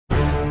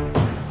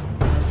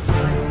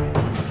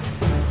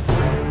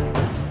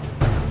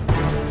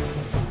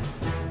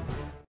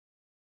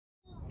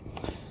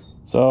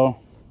So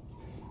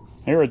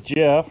here with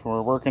Jeff,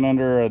 we're working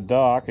under a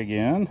dock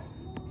again.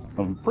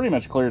 I've pretty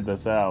much cleared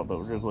this out, but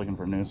we're just looking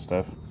for new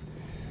stuff.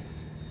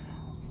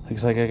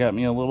 Looks like I got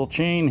me a little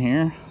chain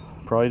here.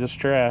 Probably just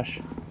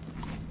trash.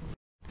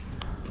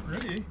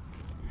 Pretty?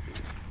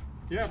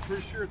 Yeah,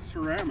 pretty sure it's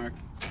ceramic.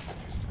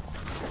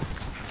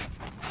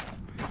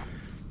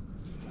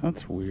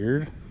 That's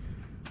weird.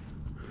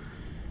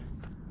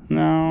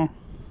 No.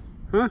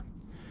 Huh?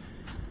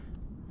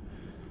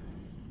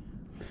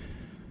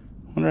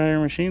 Wonder how your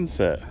machine's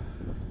set.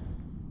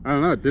 I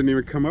don't know, it didn't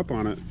even come up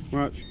on it.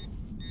 Watch.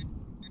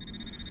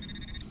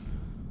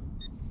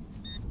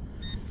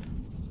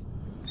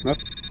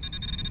 Nothing.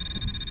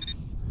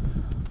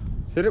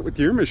 Hit it with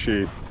your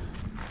machine.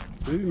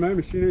 Maybe my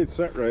machine ain't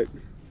set right.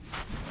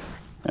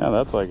 Yeah,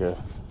 that's like a,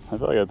 I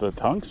feel like it's a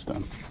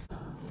tungsten.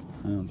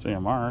 I don't see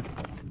a mark.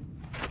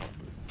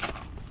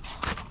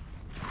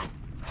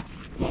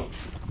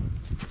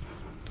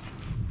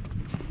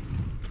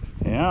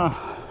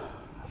 Yeah.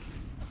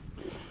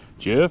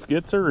 Jeff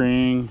gets a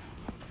ring.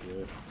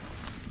 Yeah.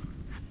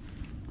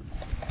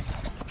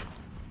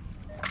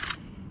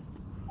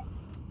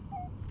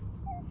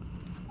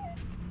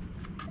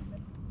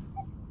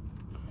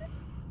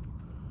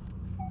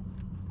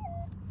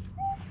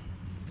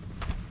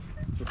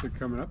 What's it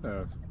coming up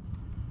as?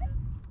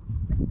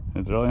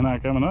 It's really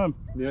not coming up.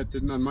 Yeah, it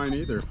didn't on mine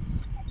either.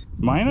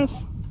 Minus,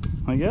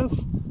 I guess.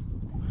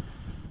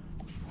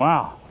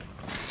 Wow.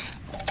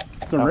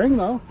 It's a ring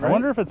though, right? I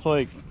wonder if it's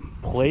like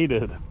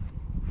plated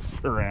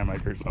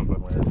ceramic or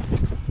something weird.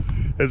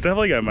 It's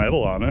definitely got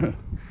metal on it.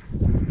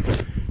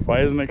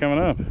 Why isn't it coming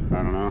up?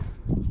 I don't know.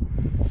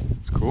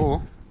 It's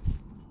cool.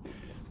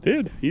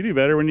 Dude, you do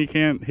better when you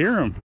can't hear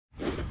him.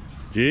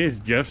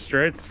 Jeez, Jeff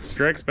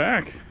strikes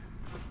back.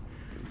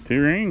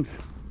 2 rings.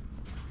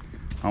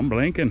 I'm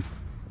blinking.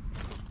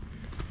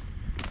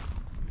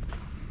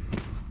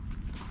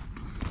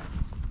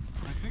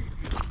 I think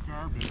it's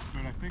garbage,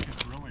 but I think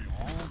it's really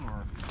old,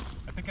 or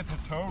I think it's a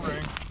toe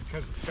ring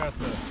because it's got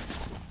the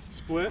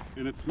split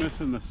and it's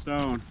missing the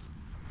stone.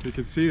 You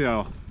can see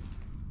how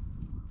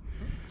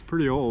it's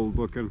pretty old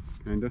looking,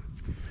 kinda.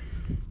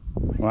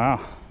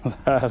 Wow,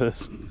 that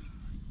is,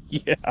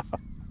 yeah.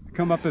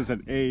 Come up as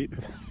an 8.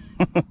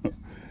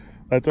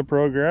 That's a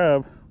pro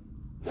grab.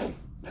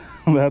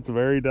 That's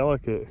very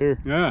delicate.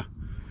 Here. Yeah.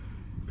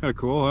 Kind of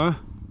cool, huh?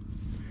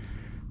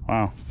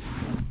 Wow.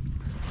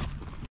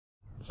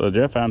 So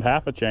Jeff found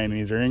half a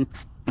Chinese ring.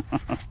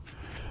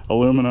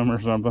 Aluminum or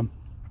something.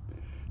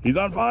 He's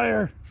on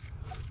fire.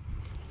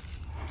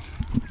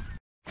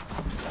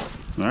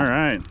 All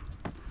right.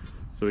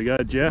 So we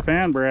got Jeff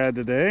and Brad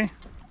today.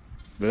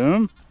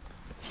 Boom.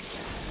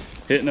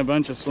 Hitting a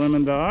bunch of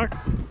swimming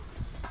docks.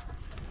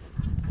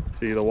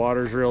 See, the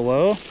water's real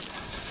low.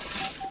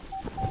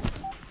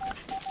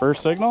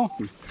 First signal.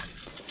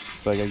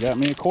 Looks like I got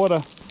me a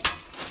quota.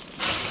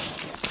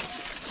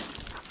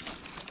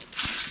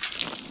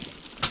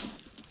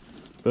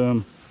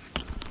 Boom.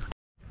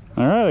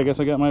 All right, I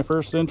guess I got my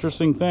first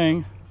interesting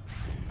thing.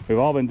 We've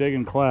all been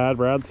digging clad.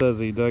 Brad says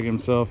he dug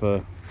himself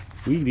a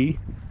weedy.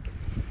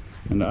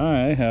 And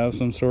I have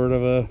some sort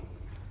of a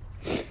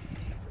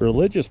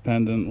religious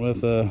pendant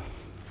with a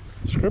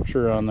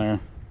scripture on there.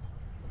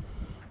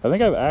 I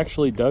think I've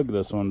actually dug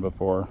this one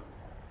before.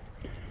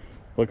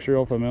 Looks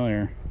real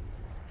familiar.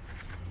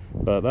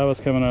 But that was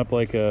coming up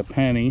like a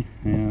penny,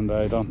 and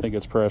I don't think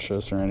it's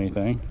precious or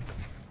anything.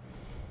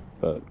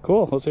 But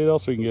cool, let's see what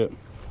else we can get.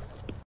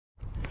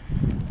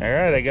 All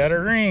right, I got a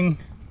ring.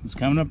 It's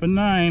coming up in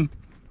 9.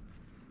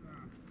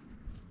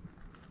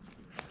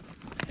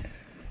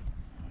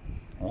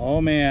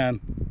 Oh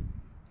man.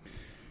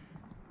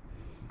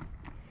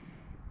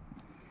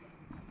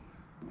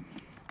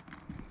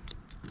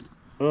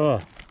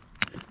 Ugh,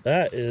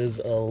 that is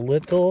a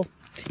little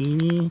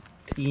teeny.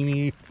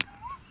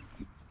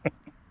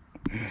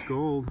 It's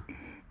gold.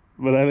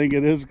 But I think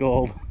it is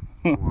gold.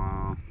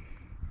 Wow.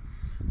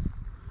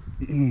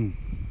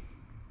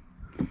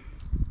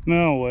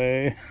 No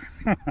way.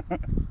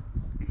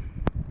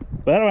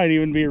 That might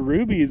even be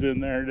rubies in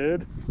there,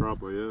 dude.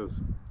 Probably is.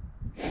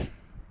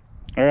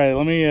 All right,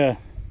 let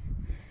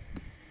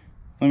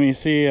me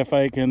see if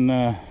I can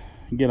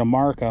get a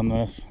mark on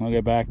this. I'll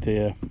get back to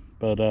you.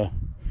 But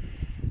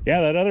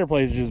yeah, that other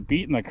place is just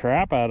beating the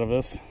crap out of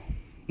us.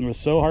 It was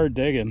so hard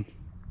digging.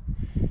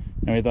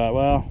 And we thought,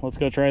 well, let's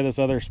go try this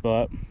other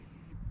spot.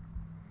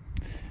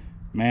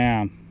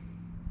 Man.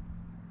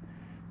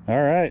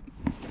 All right.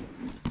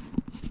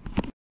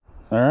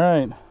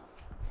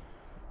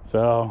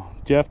 So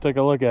Jeff took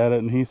a look at it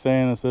and he's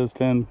saying it says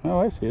 10. Oh,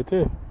 I see it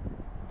too.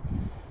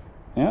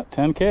 Yeah,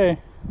 10K.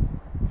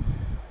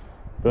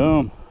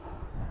 Boom.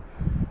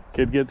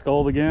 Kid gets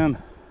gold again.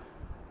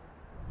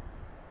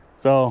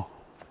 So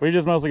we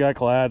just mostly got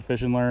clad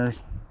fishing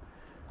lures.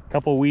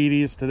 Couple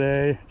weedies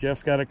today.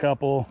 Jeff's got a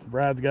couple.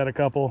 Brad's got a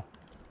couple.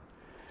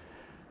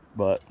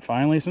 But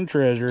finally some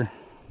treasure.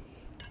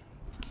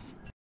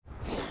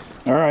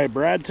 All right,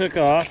 Brad took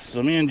off,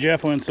 so me and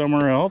Jeff went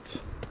somewhere else.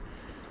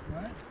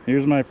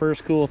 Here's my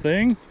first cool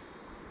thing.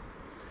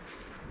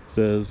 It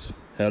says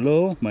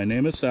Hello, my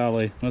name is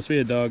Sally. Must be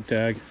a dog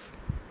tag.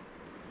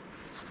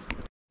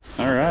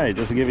 All right,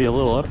 just to give you a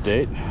little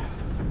update.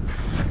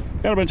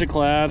 Got a bunch of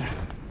clad,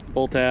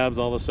 pull tabs,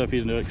 all the stuff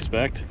you'd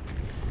expect.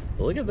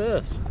 But look at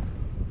this.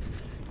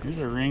 Here's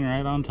a ring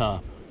right on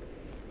top.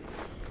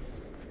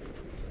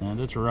 And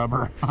it's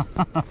rubber.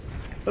 I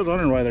was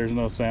wondering why there's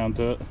no sound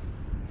to it.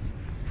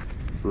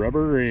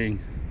 Rubber ring.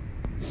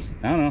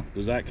 I don't know,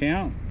 does that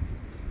count?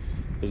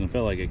 Doesn't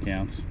feel like it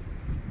counts.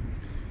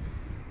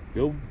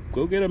 Go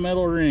get a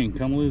metal ring.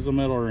 Come lose a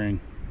metal ring.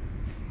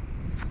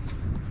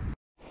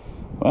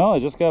 Well, I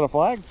just got a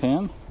flag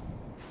pin.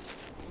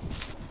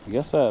 I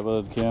guess that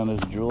would count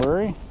as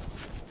jewelry.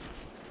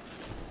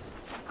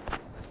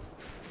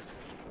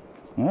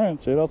 All right,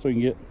 let's see what else we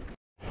can get.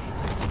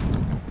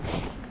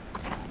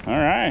 All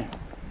right.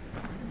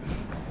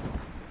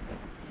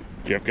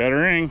 Jeff got a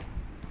ring.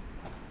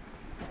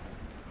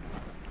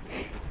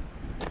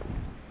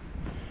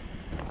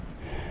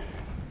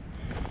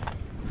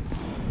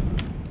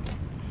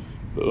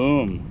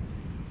 Boom.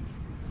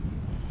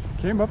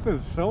 Came up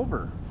as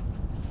silver.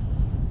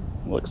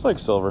 Looks like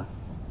silver.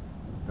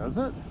 Does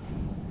it?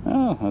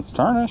 Oh, it's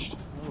tarnished.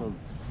 Oh,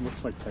 it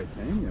looks like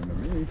titanium to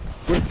me.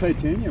 What did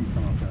titanium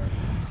come up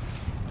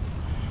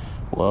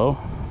as? Low.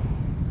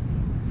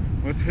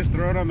 Let's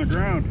throw it on the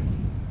ground.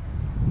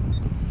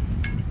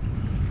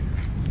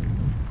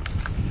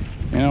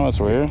 You know what's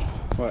weird?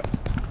 What?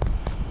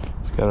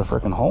 It's got a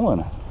freaking hole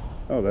in it.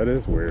 Oh, that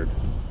is weird.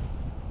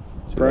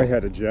 See Probably that?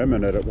 had a gem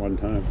in it at one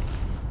time.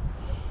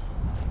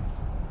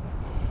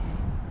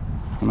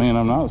 I mean,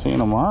 I'm not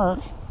seeing a mark,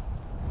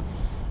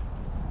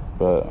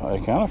 but I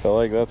kind of feel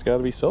like that's got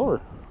to be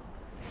silver.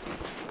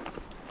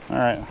 All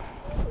right.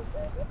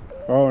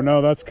 Oh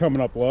no, that's coming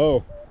up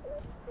low.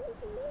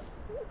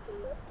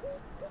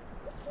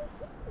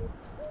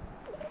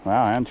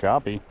 Wow, and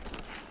choppy.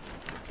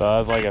 So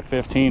that's like a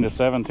 15 to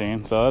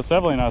 17. So that's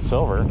definitely not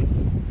silver.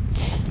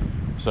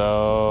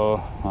 So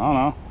I don't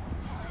know.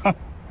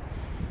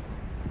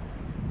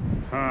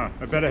 Huh,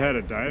 I bet it had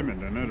a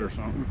diamond in it or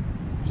something.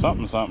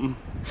 Something.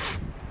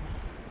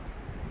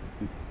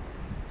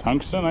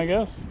 Tungsten, I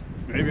guess.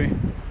 Maybe.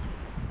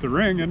 It's a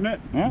ring, isn't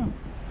it? Yeah,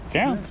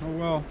 counts. Oh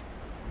well.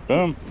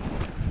 Boom.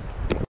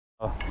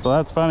 So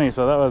that's funny.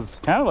 So that was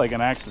kind of like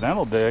an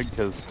accidental dig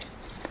because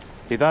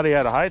he thought he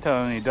had a high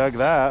tone and he dug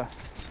that.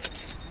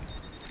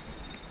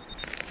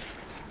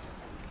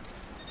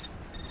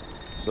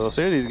 So let's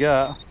see what he's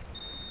got.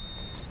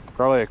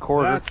 Probably a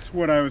quarter. That's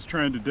what I was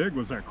trying to dig,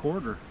 was that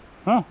quarter.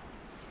 Huh.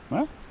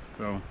 Well,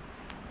 So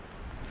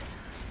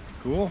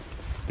cool.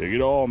 dig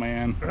it all,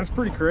 man. That's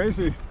pretty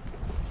crazy.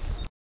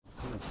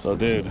 So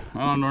dude, I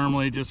don't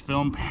normally just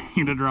film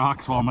painted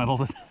rocks while metal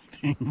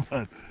detecting,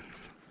 but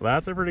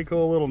that's a pretty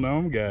cool little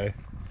gnome guy.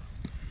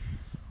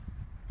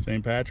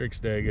 St. Patrick's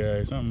Day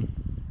guy, something.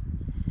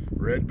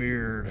 Red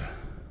beard.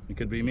 It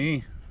could be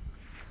me.